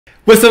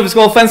What's up,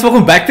 school fans?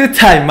 Welcome back to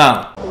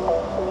Timeout.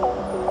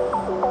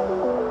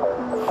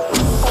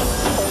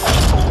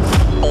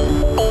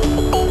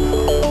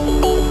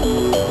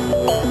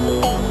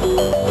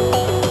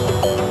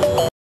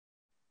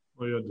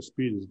 Oh yeah, the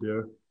speed is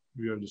there.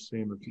 We are the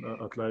same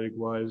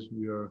athletic-wise.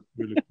 We are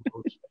really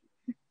close.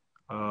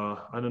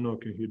 I don't know,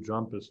 can he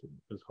jump as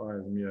high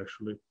as me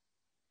actually,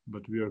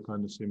 but we are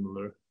kind of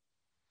similar.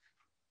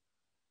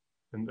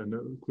 And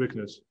the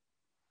quickness,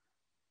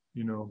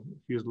 you know,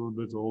 he's a little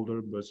bit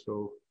older, but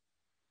so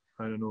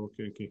I don't know,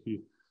 can he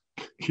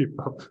keep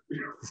up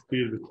the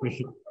speed with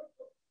me?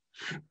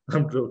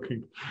 I'm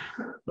joking.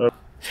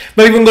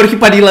 Balik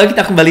Rocky Padila, kita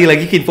kembali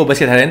lagi ke info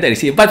basket harian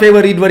edisi 4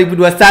 Februari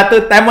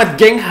 2021. Timeout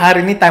geng, hari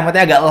ini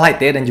timeoutnya agak light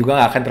ya, dan juga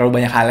gak akan terlalu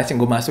banyak highlights yang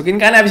gue masukin,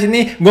 karena abis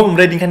ini gue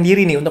memberanikan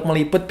diri nih untuk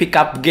meliput pick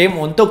up game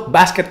untuk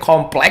basket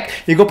komplek.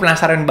 Jadi gue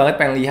penasaran banget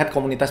pengen lihat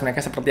komunitas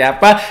mereka seperti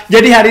apa.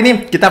 Jadi hari ini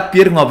kita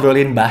pure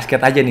ngobrolin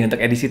basket aja nih untuk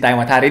edisi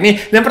timeout hari ini.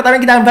 Dan pertama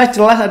yang kita akan bahas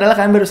jelas adalah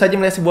kalian baru saja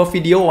melihat sebuah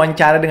video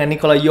wawancara dengan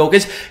Nikola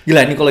Jokic.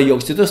 Gila, Nikola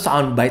Jokic itu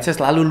soundbite-nya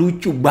selalu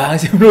lucu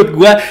banget sih menurut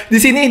gue. Di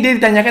sini dia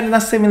ditanyakan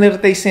tentang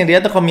similarities-nya dia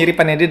atau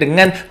kemiripannya dia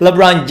dengan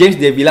LeBron James.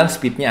 Dia bilang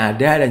speednya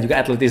ada dan juga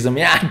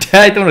atletismenya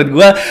ada. Itu menurut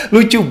gue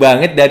lucu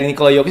banget dari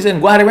Nikola Jokic,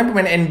 dan gue harapin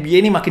pemain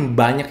NBA ini makin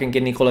banyak yang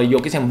kayak Nikola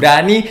Jokic yang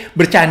berani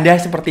bercanda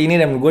seperti ini,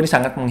 dan menurut gue ini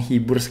sangat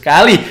menghibur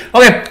sekali.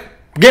 Oke.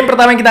 Game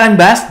pertama yang kita akan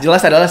bahas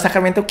jelas adalah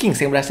Sacramento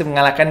Kings yang berhasil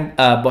mengalahkan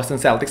Boston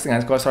Celtics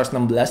dengan skor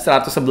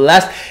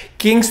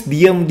 116-111. Kings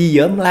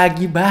diam-diam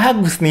lagi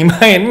bagus nih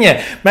mainnya.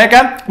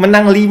 Mereka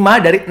menang 5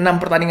 dari 6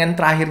 pertandingan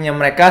terakhirnya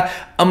mereka.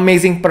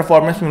 Amazing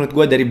performance menurut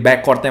gue dari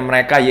backcourtnya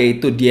mereka,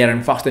 yaitu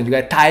De'Aaron Fox dan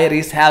juga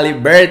Tyrese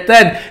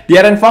Haliburton.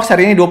 De'Aaron Fox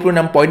hari ini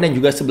 26 poin dan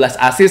juga 11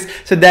 assist.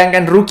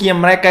 Sedangkan rookie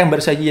yang mereka yang baru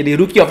saja jadi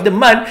Rookie of the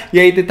Month,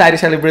 yaitu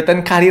Tyrese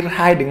Haliburton, career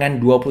high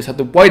dengan 21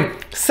 poin.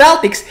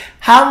 Celtics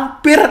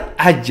hampir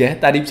aja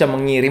tadi bisa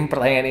mengirim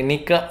pertandingan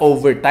ini ke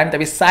overtime,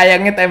 tapi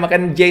sayangnya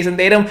tembakan Jason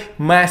Tatum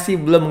masih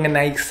belum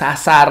mengenai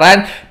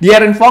sasaran.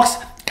 De'Aaron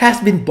Fox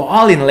has been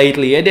balling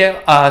lately ya. Dia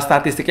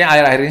statistiknya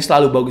akhir-akhir ini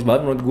selalu bagus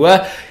banget menurut gue.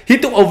 He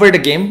took over the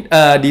game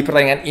di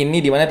pertandingan ini,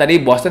 dimana tadi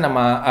Boston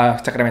sama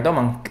Sacramento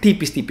emang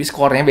tipis-tipis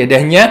skornya.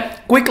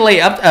 Bedanya quick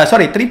layup,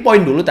 3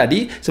 point dulu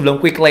tadi. Sebelum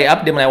quick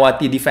layup dia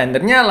melewati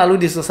defendernya,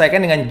 lalu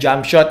diselesaikan dengan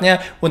jump shotnya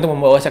untuk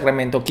membawa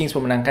Sacramento Kings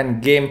memenangkan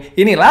game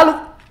ini.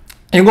 Lalu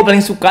yang gue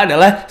paling suka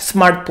adalah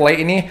smart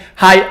play ini,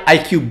 high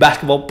IQ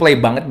basketball play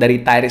banget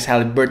dari Tyrese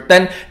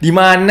Haliburton,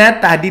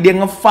 dimana tadi dia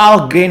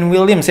nge-foul Grant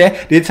Williams ya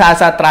di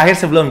saat-saat terakhir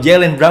sebelum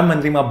Jaylen Brown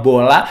menerima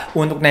bola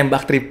untuk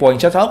nembak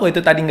 3-point shot. Soalnya kalau itu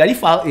tadi nggak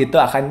di-foul, itu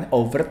akan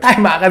overtime,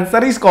 akan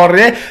seri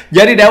skornya.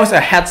 Jadi that was a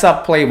heads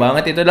up play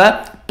banget. Itu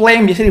adalah play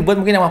yang biasa dibuat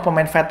mungkin sama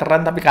pemain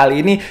veteran, tapi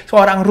kali ini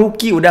seorang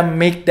rookie udah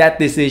make that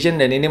decision,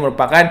 dan ini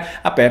merupakan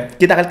apa ya,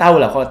 kita akan tahu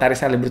lah kalau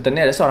Tyrese Haliburton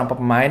ini adalah seorang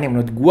pemain yang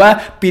menurut gua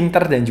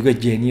pinter dan juga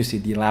genius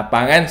sih di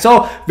lapangan.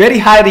 So very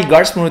high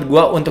regards menurut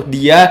gua untuk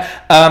dia.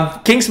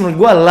 Kings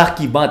menurut gua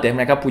lucky banget ya,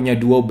 mereka punya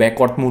duo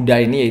backcourt muda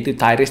ini, yaitu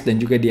Tyrese dan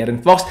juga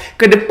De'Aaron Fox.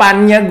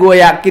 Kedepannya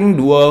gue yakin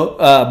duo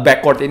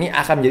backcourt ini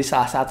akan menjadi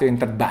salah satu yang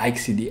terbaik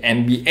sih di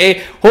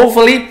NBA.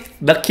 Hopefully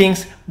the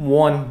Kings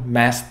won't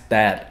mess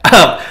that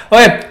up.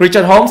 Oke,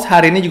 Richard Holmes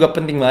hari ini juga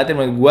penting banget ya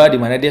menurut gue,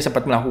 dimana dia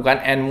sempat melakukan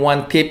and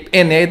one tip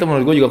in ya, itu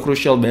menurut gue juga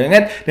crucial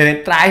banget. Dan yang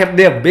terakhir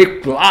dia big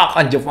block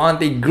on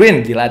Javonte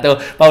Green, gila tuh,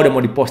 udah mau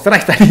di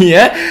posterize tadi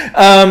ya.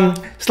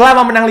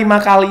 Selama menang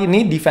 5 kali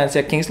ini,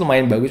 defense-nya Kings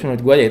lumayan bagus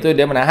menurut gue, yaitu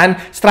dia menahan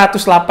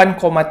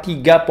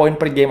 108,3 poin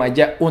per game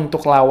aja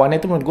untuk lawannya,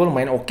 itu menurut gue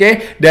lumayan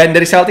oke. Dan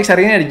dari Celtics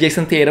hari ini ada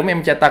Jason Tatum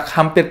yang mencetak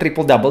hampir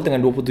triple-double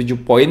dengan 27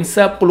 poin,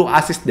 10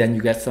 assist dan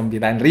juga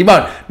 9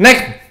 rebound.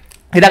 Next,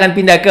 kita akan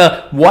pindah ke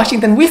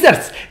Washington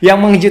Wizards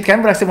yang mengejutkan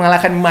berhasil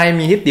mengalahkan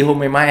Miami Heat di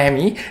home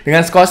Miami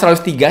dengan skor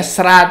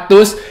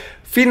 103-100,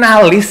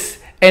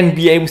 finalis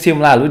NBA musim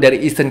lalu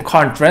dari Eastern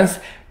Conference.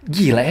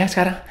 Gila ya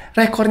sekarang.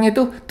 Rekornya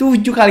itu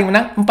 7 kali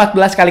menang,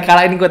 14 kali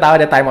kalah. Ini gue tahu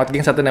ada timeout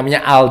geng satu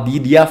namanya Aldy,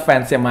 dia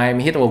fansnya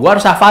Miami Heat. Gue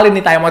harus hafalin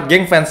nih timeout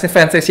geng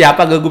fansnya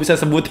siapa, gue bisa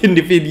sebutin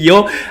di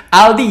video.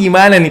 Aldy,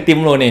 gimana nih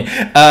tim lo nih?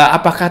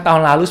 Apakah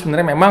tahun lalu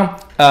sebenarnya memang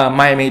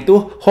Miami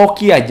itu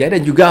hoki aja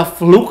dan juga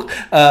fluke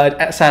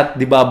saat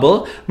di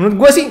bubble? Menurut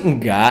gue sih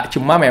enggak,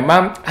 cuma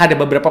memang ada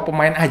beberapa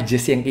pemain aja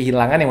sih yang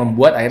kehilangan, yang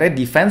membuat akhirnya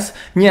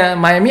defense-nya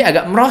Miami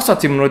agak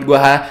merosot sih menurut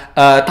gue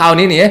tahun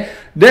ini ya.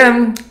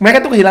 Dan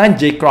mereka tuh kehilangan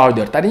Jay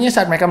Crowder. Tadinya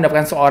saat mereka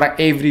mendapatkan seorang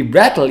Avery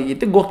Bradley,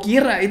 itu gue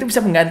kira itu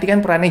bisa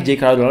menggantikan perannya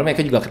Jay Crowder. Lalu mereka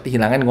juga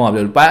kehilangan, gue gak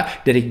boleh lupa,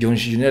 Derrick Jones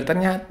Jr.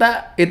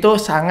 Ternyata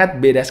itu sangat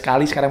beda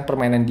sekali sekarang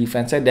permainan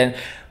defense-nya. Dan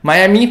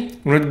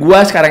Miami menurut gue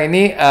sekarang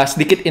ini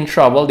sedikit in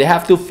trouble. They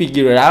have to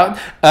figure it out.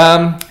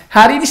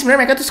 Hari ini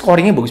sebenarnya mereka tuh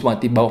scoringnya bagus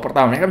banget. Di babak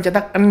pertama mereka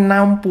mencetak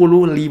 65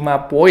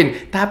 poin,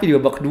 tapi di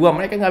babak kedua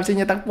mereka nggak bisa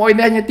nyetak poin,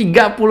 hanya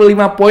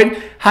 35 poin,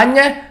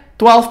 hanya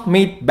 12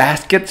 made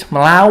baskets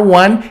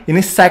melawan ini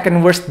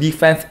second worst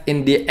defense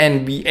in the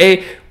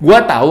NBA.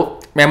 Gua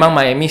tahu memang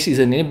Miami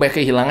season ini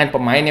banyak kehilangan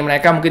pemainnya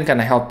mereka mungkin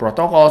karena health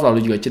protocol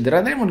lalu juga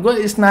cedera. Tapi menurut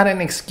gue it's not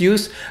an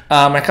excuse.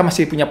 Mereka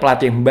masih punya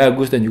pelatih yang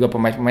bagus dan juga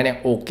pemain-pemain yang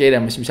oke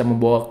dan masih bisa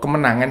membawa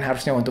kemenangan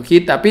harusnya untuk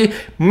Heat. Tapi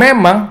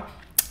memang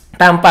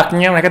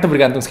tampaknya mereka tuh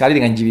bergantung sekali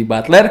dengan Jimmy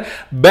Butler,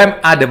 Bam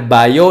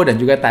Adebayo,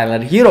 dan juga Tyler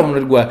Hero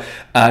menurut gue.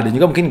 Dan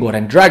juga mungkin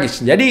Goran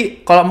Dragic.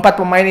 Jadi kalau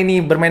 4 pemain ini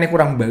bermainnya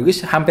kurang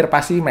bagus, hampir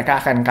pasti mereka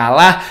akan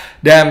kalah.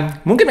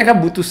 Dan mungkin mereka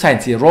butuh sign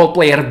sih, role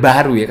player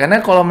baru ya. Karena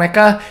kalau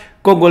mereka,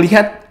 kok gue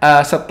lihat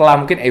setelah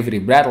mungkin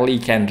Avery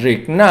Bradley,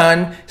 Kendrick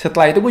Nunn,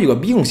 setelah itu gue juga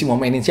bingung sih mau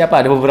mainin siapa.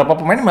 Ada beberapa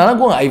pemain malah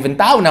gue nggak even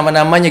tahu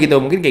nama-namanya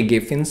gitu. Mungkin kayak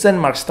Gabe Vincent,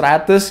 Mark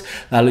Stratus,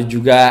 lalu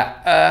juga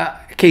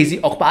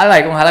KZ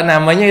Okpala, kalau nggak salah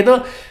namanya itu.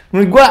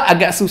 Menurut gue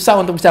agak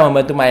susah untuk bisa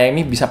membantu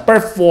Miami bisa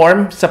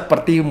perform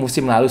seperti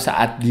musim lalu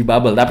saat di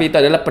bubble. Tapi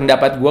itu adalah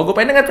pendapat gue. Gue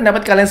pengen dengar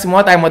pendapat kalian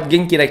semua. Time Out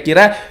Gang,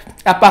 kira-kira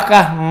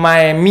apakah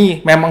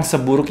Miami memang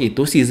seburuk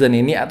itu season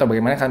ini atau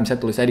bagaimana? Kalian bisa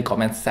tulis aja di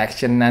comment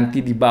section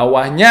nanti di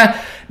bawahnya.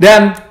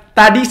 Dan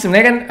tadi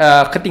sebenarnya kan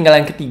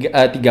ketinggalan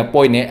 3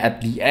 poin ya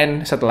at the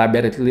end setelah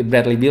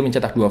Bradley Beal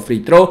mencetak 2 free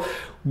throw.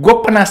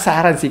 Gue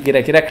penasaran sih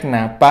kira-kira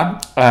kenapa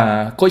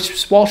Coach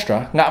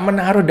Spoelstra nggak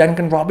menaruh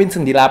Duncan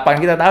Robinson di lapangan.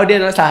 Kita tahu dia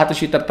adalah salah satu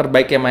shooter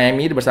terbaiknya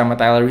Miami bersama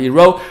Tyler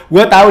Hero.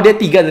 Gue tahu dia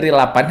 3 dari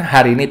 8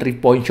 hari ini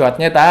 3-point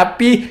shotnya,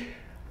 tapi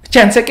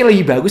chance-nya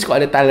lebih bagus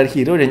kalau ada Tyler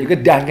Hero dan juga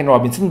Duncan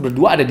Robinson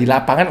berdua ada di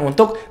lapangan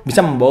untuk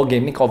bisa membawa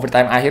game ini ke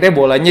overtime. Akhirnya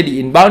bolanya di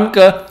inbound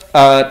ke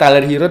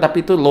Tyler Hero,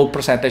 tapi itu low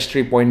percentage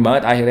 3-point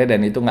banget akhirnya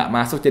dan itu nggak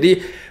masuk.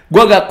 Jadi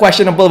gue agak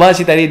questionable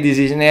banget sih tadi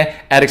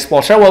decision-nya Eric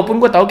Spoelstra, walaupun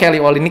gue tahu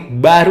Kelly Olynyk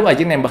baru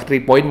aja nembak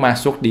 3-point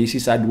masuk di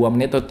sisa 2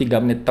 menit atau 3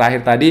 menit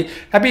terakhir tadi.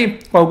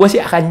 Tapi kalau gue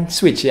sih akan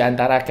switch ya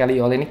antara Kelly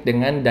Olynyk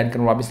dengan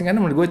Duncan Robinson karena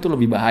menurut gue itu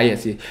lebih bahaya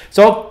sih.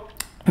 So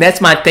that's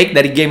my take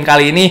dari game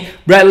kali ini.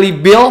 Bradley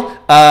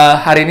Beal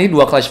hari ini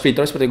 2 clutch free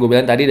throw seperti gue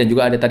bilang tadi, dan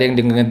juga ada tadi yang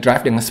dengan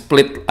drive dengan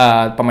split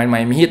pemain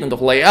Miami Heat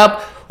untuk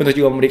layup untuk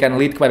juga memberikan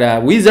lead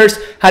kepada Wizards.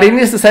 Hari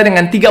ini selesai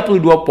dengan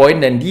 32 poin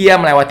dan dia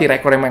melewati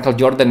rekornya Michael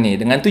Jordan nih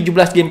dengan 17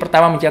 game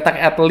pertama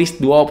mencetak at least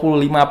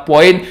 25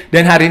 poin,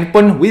 dan hari ini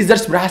pun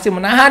Wizards berhasil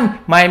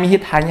menahan Miami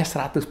Heat hanya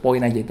 100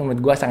 poin aja. Itu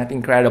menurut gue sangat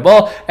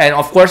incredible, and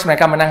of course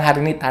mereka menang hari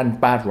ini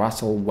tanpa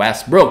Russell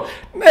Westbrook.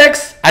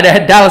 Next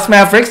ada Dallas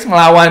Mavericks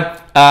melawan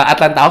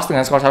Atlanta Hawks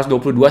dengan skor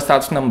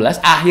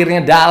 122-116. Akhirnya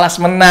Dallas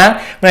menang.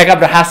 Mereka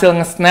berhasil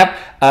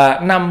nge-snap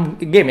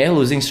 6 game ya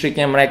losing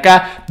streaknya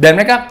mereka, dan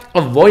mereka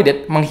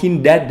avoided,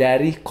 menghindar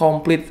dari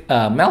complete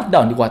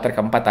meltdown di kuarter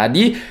keempat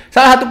tadi.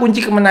 Salah satu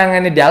kunci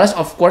kemenangannya Dallas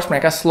of course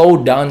mereka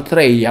slow down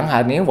Trae Young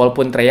hari ini,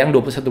 walaupun Trae Young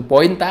 21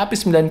 poin tapi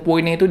 9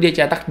 poinnya itu dia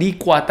cetak di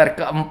kuarter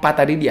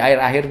keempat tadi di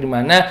akhir-akhir,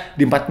 dimana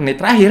di 4 menit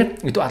terakhir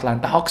itu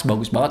Atlanta Hawks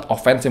bagus banget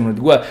offense menurut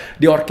gue,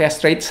 di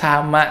orchestrate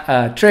sama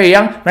Trae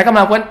Young. Mereka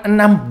melakukan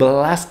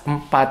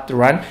 16-4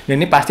 run dan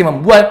ini pasti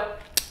membuat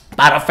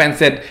para fans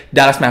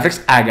Dallas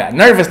Mavericks agak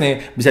nervous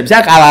nih,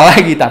 bisa-bisa kalah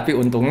lagi. Tapi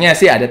untungnya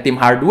sih ada Tim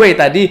Hardaway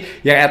tadi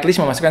yang at least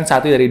memasukkan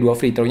 1 dari 2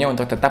 free throw-nya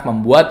untuk tetap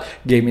membuat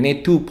game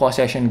ini 2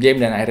 possession game,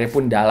 dan akhirnya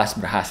pun Dallas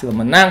berhasil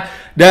menang.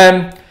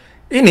 Dan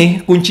ini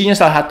kuncinya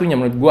salah satunya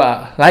menurut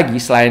gua lagi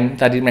selain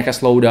tadi mereka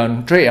slow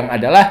down Trae yang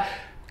adalah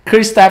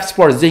Kristaps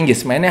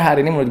Porzingis. Mainnya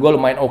hari ini menurut gue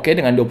lumayan oke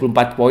dengan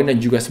 24 poin dan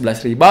juga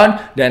 11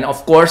 rebound. Dan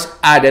of course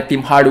ada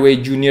Tim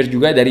Hardaway Jr.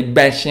 juga dari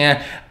benchnya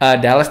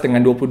Dallas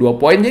dengan 22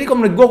 poin. Jadi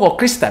kalau menurut gue kalau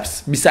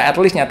Kristaps bisa at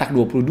least nyetak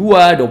 22,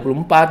 24,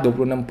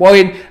 26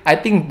 poin, I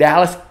think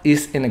Dallas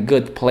is in a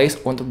good place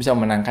untuk bisa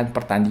memenangkan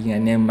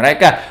pertandingannya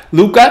mereka.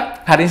 Luka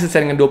hari ini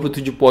selesai dengan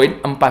 27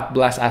 poin,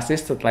 14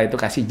 assist. Setelah itu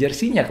kasih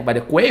jersinya kepada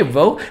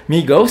Quavo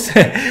Migos.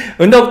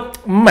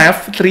 Untuk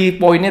Mav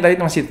 3 poinnya tadi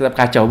masih tetap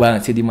kacau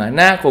banget sih,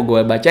 dimana kok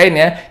gue bacain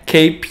ya,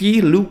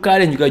 KP, Luka,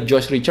 dan juga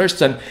Josh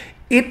Richardson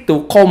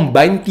itu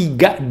combine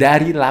 3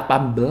 dari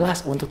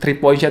 18 untuk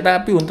 3-point shot,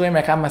 tapi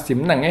untungnya mereka masih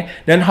menang ya.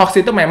 Dan Hawks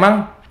itu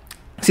memang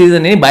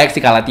season ini banyak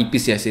sih kalah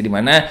tipis ya sih,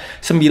 dimana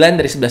 9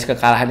 dari 11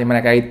 kekalahan di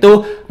mereka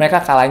itu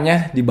mereka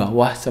kalahnya di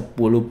bawah 10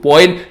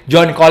 poin.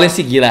 John Collins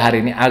sih gila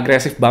hari ini,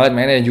 agresif banget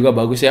mainnya dan juga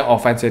bagus ya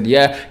offense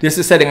dia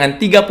selesai dengan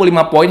 35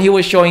 poin. He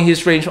was showing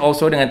his range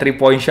also dengan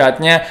 3-point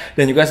shotnya,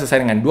 dan juga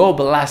selesai dengan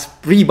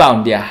 12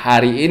 rebound dia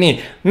hari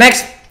ini.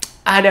 Next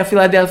ada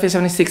Philadelphia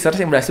 76ers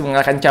yang berhasil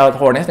mengalahkan Charlotte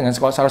Hornets dengan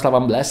skor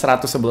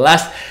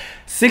 118-111.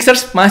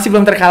 Sixers masih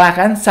belum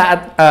terkalahkan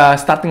saat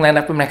starting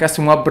lineup mereka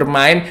semua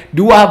bermain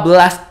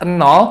 12-0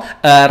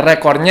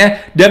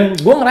 rekornya. Dan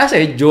gue ngerasa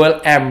ya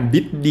Joel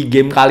Embiid di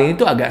game kali ini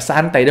tuh agak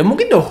santai, dan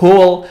mungkin the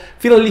whole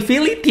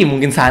Philly team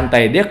mungkin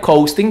santai. Dia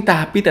coasting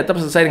tapi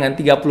tetap selesai dengan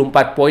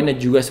 34 poin dan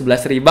juga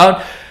 11 rebound.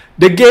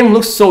 The game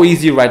looks so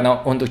easy right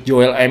now untuk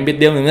Joel Embiid.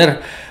 Dia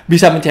bener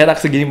bisa mencetak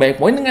segini banyak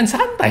poin dengan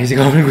santai sih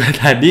kalau menurut gue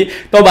tadi.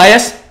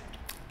 Tobias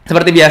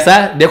seperti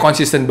biasa dia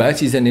konsisten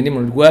banget season ini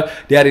menurut gue.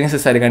 Dia hari ini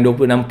selesai dengan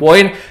 26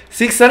 poin.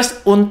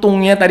 Sixers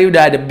untungnya tadi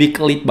udah ada big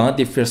lead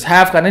banget di first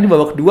half, karena di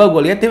babak kedua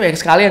gue lihat tim banyak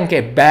sekali yang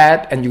kayak bad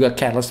and juga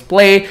careless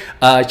play.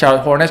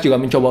 Charlotte Hornets juga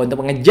mencoba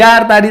untuk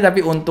mengejar tadi, tapi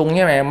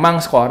untungnya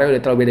memang skornya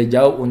udah terlalu beda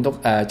jauh untuk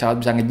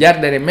Charlotte bisa ngejar.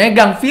 Dan yang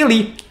megang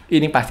Philly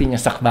ini pasti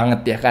nyesek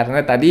banget ya,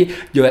 karena tadi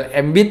Joel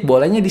Embiid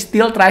bolanya di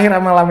steal terakhir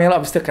sama Lamelo,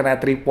 abis itu kena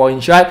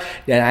 3-point shot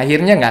dan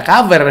akhirnya nggak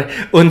cover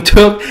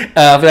untuk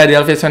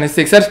Philadelphia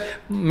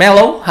 76ers.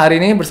 Melo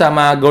hari ini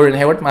bersama Gordon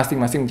Hayward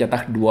masing-masing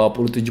mencetak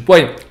 27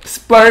 poin.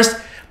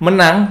 Spurs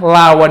menang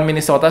lawan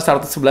Minnesota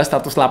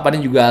 111-108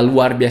 ini juga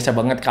luar biasa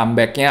banget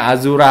comebacknya.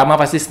 Azurama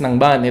pasti senang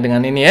banget nih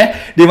dengan ini ya.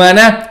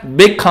 Dimana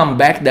big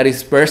comeback dari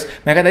Spurs.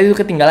 Mereka tadi itu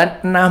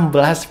ketinggalan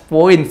 16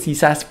 poin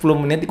sisa 10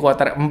 menit di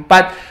kuarter 4.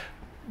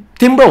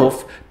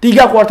 Timberwolves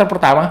 3 kuarter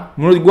pertama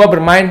menurut gua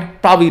bermain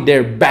probably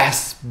their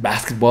best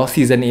basketball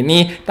season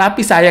ini.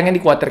 Tapi sayangnya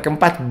di kuarter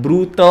keempat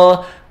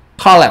brutal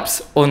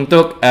collapse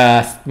untuk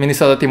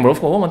Minnesota Timberwolves.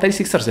 Mau tadi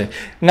Sixers ya?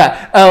 Nggak,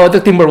 untuk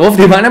Timberwolves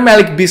di mana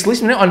Malik Beasley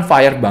sebenarnya on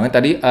fire banget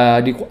tadi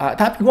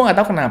tapi gue nggak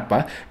tahu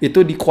kenapa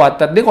itu di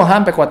quarter dia kalau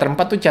sampai quarter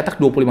 4 tuh cetak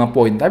 25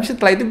 poin. Tapi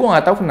setelah itu gue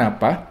nggak tahu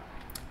kenapa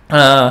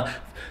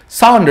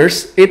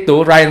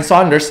Ryan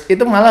Saunders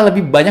itu malah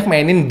lebih banyak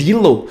mainin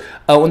D-Lo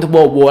untuk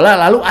bawa bola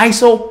lalu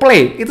ISO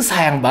play. Itu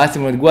sayang banget sih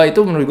menurut gue.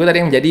 Itu menurut gue tadi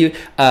yang menjadi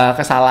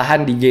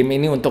kesalahan di game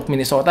ini untuk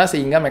Minnesota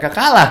sehingga mereka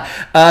kalah.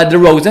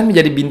 DeRozan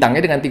menjadi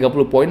bintangnya dengan 30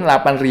 poin,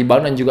 8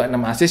 rebound dan juga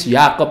 6 assist.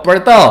 Jakob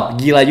Poeltl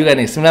gila juga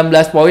nih,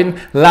 19 poin,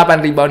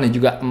 8 rebound dan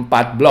juga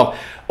 4 block.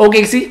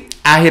 Oke sih,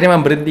 akhirnya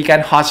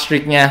memberhentikan hot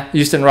streak-nya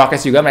Houston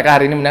Rockets juga. Mereka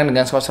hari ini menang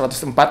dengan skor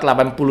 104-87.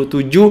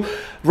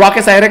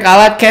 Rockets akhirnya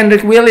kalah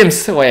Kendrick Williams.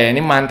 Wah,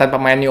 ini mantan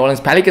pemain New Orleans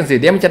Pelicans sih.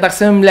 Dia mencetak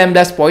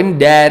 19 poin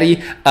dari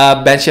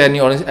benchnya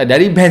New Orleans,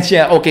 dari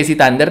benchnya OKC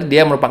Thunder.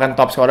 Dia merupakan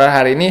top scorer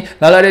hari ini.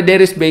 Lalu ada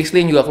Darius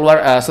Bazley yang juga keluar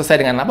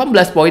selesai dengan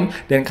 18 poin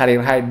dan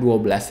career high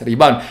 12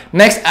 rebound.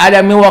 Next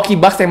ada Milwaukee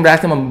Bucks yang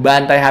berhasil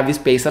membantai habis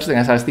Pacers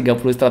dengan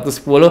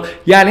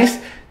 130-110.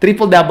 Giannis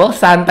triple-double,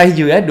 santai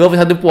juga,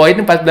 21 poin,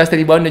 14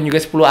 rebound, dan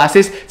juga 10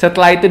 assist.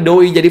 Setelah itu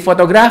Doi jadi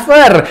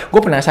fotografer.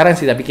 Gue penasaran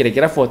sih, tapi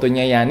kira-kira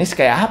fotonya Giannis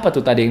kayak apa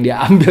tuh tadi yang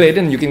dia ambil ya,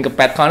 dan nunjukin ke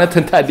Pat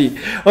Connaughton tadi.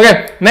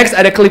 Oke, next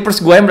ada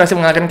Clippers gue yang berhasil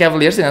mengalahkan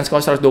Cavaliers dengan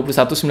skor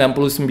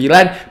 121-99.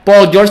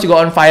 Paul George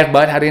juga on fire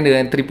banget hari ini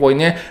dengan 3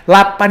 poinnya.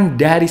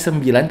 8 dari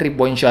 9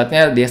 3-point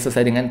shotnya, dia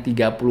selesai dengan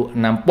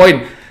 36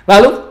 poin.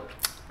 Lalu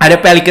ada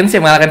Pelicans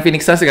yang mengalahkan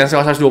Phoenix Suns dengan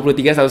skor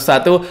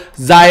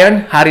 123-101.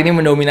 Zion hari ini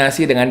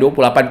mendominasi dengan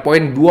 28 poin,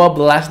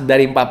 12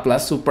 dari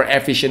 14. Super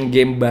efficient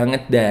game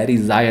banget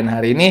dari Zion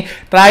hari ini.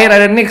 Terakhir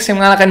ada Knicks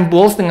yang mengalahkan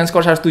Bulls dengan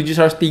skor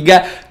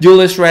 107-103.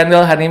 Julius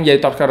Randle hari ini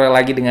menjadi top scorer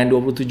lagi dengan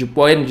 27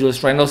 poin.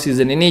 Julius Randle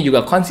season ini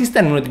juga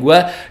konsisten menurut gue,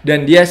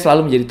 dan dia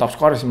selalu menjadi top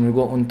scorer menurut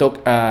gue untuk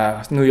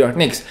New York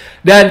Knicks.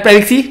 Dan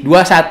prediksi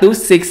 2-1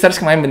 Sixers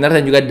kemarin bener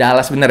dan juga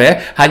Dallas bener ya.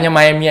 Hanya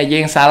Miami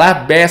aja yang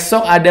salah.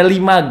 Besok ada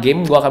 5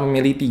 game, gue akan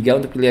memilih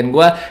 3 untuk pilihan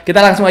gue. Kita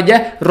langsung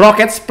aja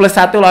Rockets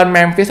 +1 lawan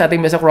Memphis. I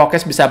think besok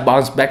Rockets bisa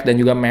bounce back, dan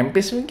juga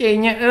Memphis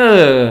kayaknya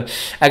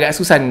agak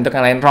susah nih untuk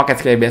ngalahin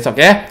Rockets kayak besok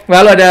ya.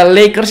 Lalu ada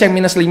Lakers yang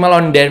 -5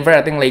 lawan Denver.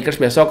 I think Lakers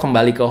besok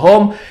kembali ke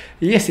home.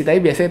 Iya sih, tapi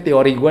biasanya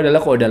teori gue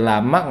adalah kalau udah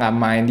lama nggak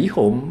main di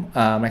home,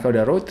 mereka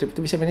udah road trip, itu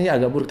bisa mainnya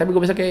agak buruk. Tapi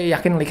gue bisa kayak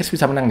yakin Lakers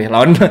bisa menang deh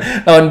lawan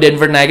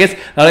Denver Nuggets.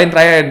 Lalu yang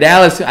terakhir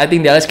Dallas, I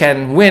think Dallas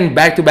can win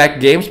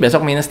back-to-back games.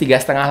 Besok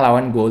 -3,5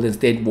 lawan Golden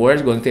State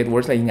Warriors. Golden State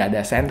Warriors lagi nggak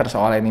ada center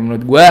soalnya ini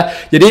menurut gue.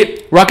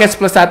 Jadi Rockets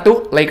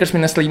 +1, Lakers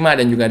 -5,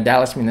 dan juga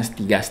Dallas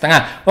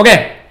 -3,5.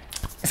 Oke.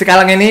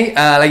 Sekarang ini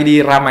lagi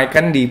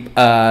diramaikan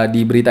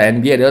di berita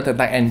NBA adalah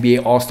tentang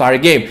NBA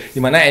All-Star Game, di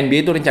mana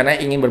NBA itu rencananya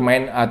ingin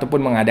bermain ataupun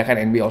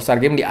mengadakan NBA All-Star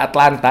Game di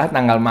Atlanta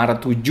tanggal Maret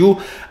 7.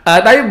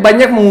 Tapi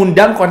banyak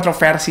mengundang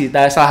kontroversi.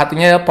 Salah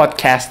satunya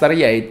podcaster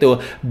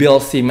yaitu Bill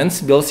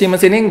Simmons. Bill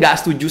Simmons ini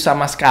nggak setuju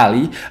sama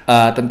sekali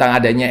tentang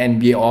adanya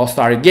NBA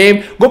All-Star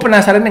Game. Gue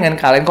penasaran dengan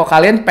kalian, kok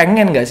kalian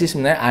pengen nggak sih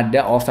sebenarnya ada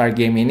All-Star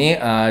Game ini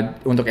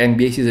untuk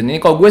NBA season ini?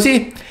 Kalau gue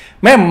sih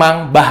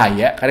memang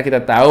bahaya, karena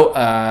kita tahu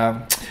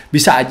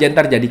bisa aja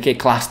ntar jadi kayak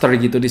cluster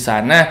gitu di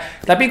sana.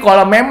 Tapi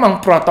kalau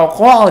memang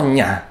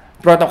protokolnya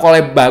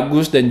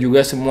bagus dan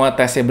juga semua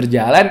tesnya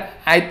berjalan,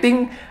 I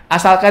think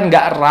asalkan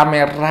nggak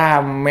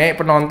rame-rame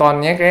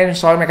penontonnya, kayak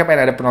soalnya mereka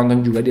pengen ada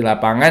penonton juga di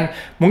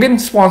lapangan, mungkin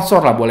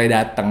sponsor lah boleh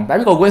datang.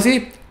 Tapi kalau gue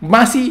sih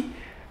masih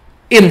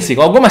sih.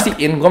 Kalau gue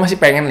masih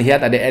pengen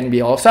lihat ada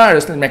NBA All-Star.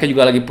 Mereka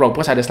juga lagi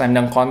propose ada slam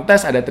dunk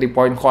contest, ada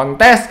 3-point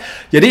contest.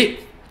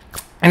 Jadi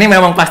ini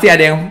memang pasti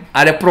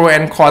ada pro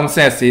and cons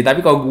sih.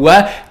 Tapi kalau gue,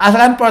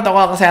 asalkan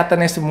protokol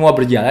kesehatannya semua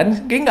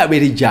berjalan, kayak nggak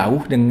beda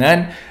jauh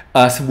dengan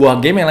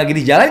sebuah game yang lagi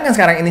dijalankan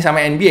sekarang ini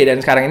sama NBA.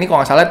 Dan sekarang ini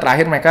kalau nggak salah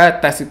terakhir mereka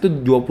tes itu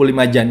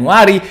 25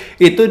 Januari,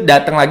 itu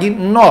datang lagi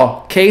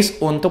 0 case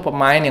untuk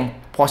pemain yang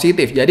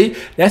positif. Jadi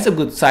that's a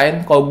good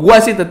sign. Kalau gue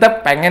sih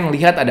tetap pengen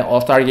lihat ada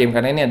All-Star Game,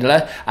 karena ini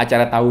adalah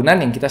acara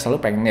tahunan yang kita selalu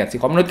pengen lihat sih.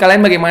 Kalau menurut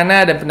kalian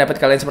bagaimana dan pendapat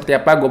kalian seperti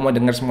apa? Gue mau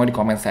denger semua di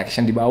comment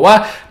section di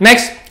bawah.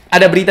 Next,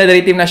 ada berita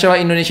dari tim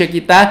nasional Indonesia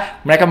kita.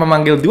 Mereka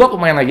memanggil 2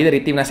 pemain lagi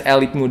dari timnas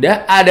elit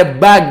muda. Ada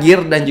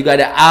Bagir dan juga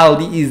ada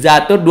Aldy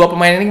Izatur. 2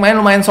 pemain ini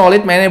lumayan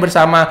solid mainnya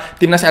bersama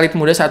timnas elit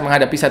muda saat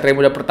menghadapi Satria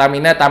Muda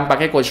Pertamina.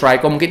 Tampaknya Coach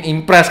Raiko mungkin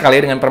impress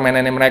kali ya dengan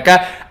permainannya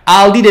mereka.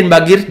 Aldy dan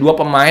Bagir, 2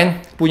 pemain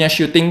punya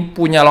shooting,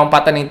 punya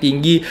lompatan yang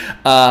tinggi,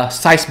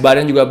 size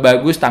badan juga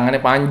bagus,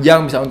 tangannya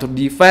panjang, bisa untuk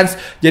defense.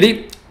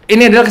 Jadi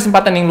ini adalah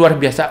kesempatan yang luar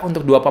biasa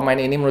untuk dua pemain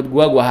ini. Menurut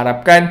gue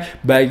harapkan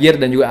Bagir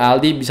dan juga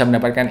Aldy bisa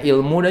mendapatkan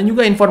ilmu dan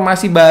juga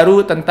informasi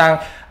baru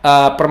tentang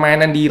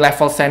permainan di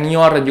level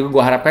senior, dan juga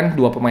gue harapkan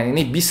dua pemain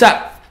ini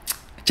bisa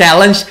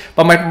challenge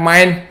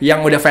pemain-pemain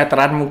yang udah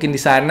veteran mungkin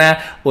di sana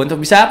untuk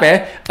bisa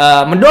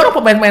mendorong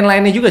pemain-pemain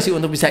lainnya juga sih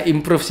untuk bisa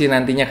improve sih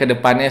nantinya ke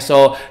depannya.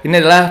 So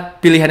ini adalah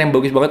pilihan yang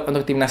bagus banget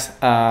untuk timnas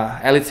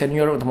elite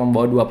senior untuk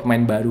membawa dua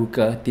pemain baru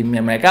ke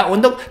timnya mereka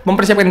untuk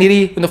mempersiapkan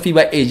diri untuk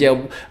FIBA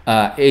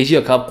Asia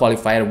Cup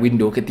Qualifier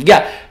window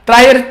ketiga.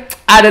 Terakhir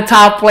ada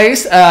top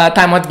place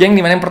timeout gang,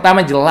 dimana yang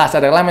pertama jelas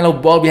adalah Melo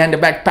ball behind the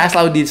back pass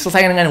lalu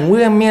diselesaikan dengan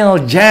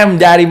windmill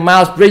jam dari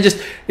Miles Bridges.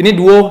 Ini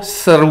duo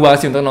seru banget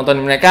sih untuk nonton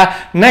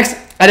mereka.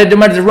 Next ada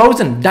DeMar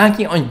DeRozan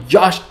dunking on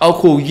Josh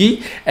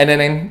Okogie, and then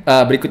yang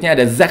berikutnya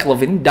ada Zach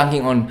LaVine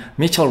dunking on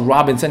Mitchell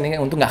Robinson. Ini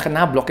untuk nggak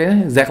kena blok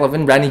ya, Zach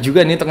LaVine berani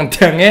juga nih untuk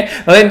ngedangnya.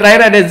 Lalu yang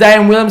terakhir ada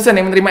Zion Williamson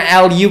yang menerima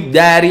alley-oop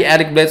dari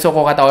Eric Bledsoe.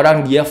 Kok kata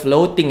orang dia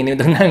floating ini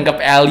untuk nangkep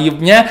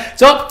alley-oopnya.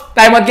 So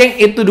timeout gang,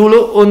 itu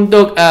dulu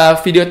untuk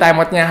video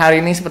timeoutnya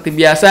hari ini. Seperti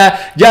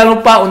biasa, jangan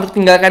lupa untuk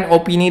tinggalkan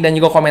opini dan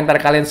juga komentar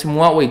kalian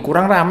semua. Woi,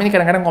 kurang rame nih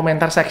kadang-kadang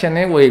komentar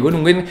sectionnya. Woi, gue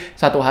nungguin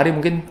satu hari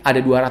mungkin ada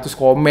 200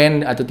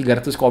 komen atau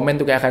 300 komen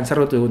tuh, kayak akan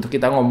seru tuh untuk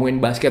kita ngomongin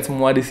basket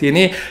semua di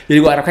sini. Jadi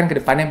gue harapkan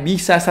kedepannya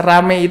bisa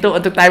serame itu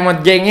untuk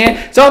timeout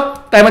gangnya.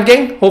 So timeout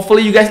gang,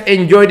 hopefully you guys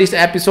enjoy this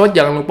episode.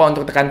 Jangan lupa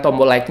untuk tekan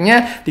tombol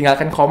like-nya,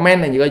 tinggalkan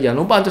komen, dan juga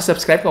jangan lupa untuk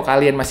subscribe kalau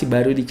kalian masih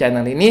baru di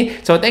channel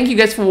ini. So thank you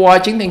guys for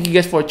watching, thank you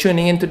guys for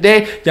tuning in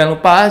today. Jangan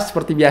lupa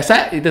seperti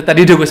biasa, itu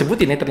tadi udah gue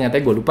sebutin ya, ternyata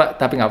gue lupa,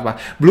 tapi nggak apa-apa,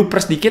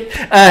 bloopers dikit.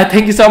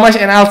 Thank you so much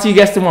and I'll see you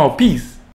guys tomorrow. Peace.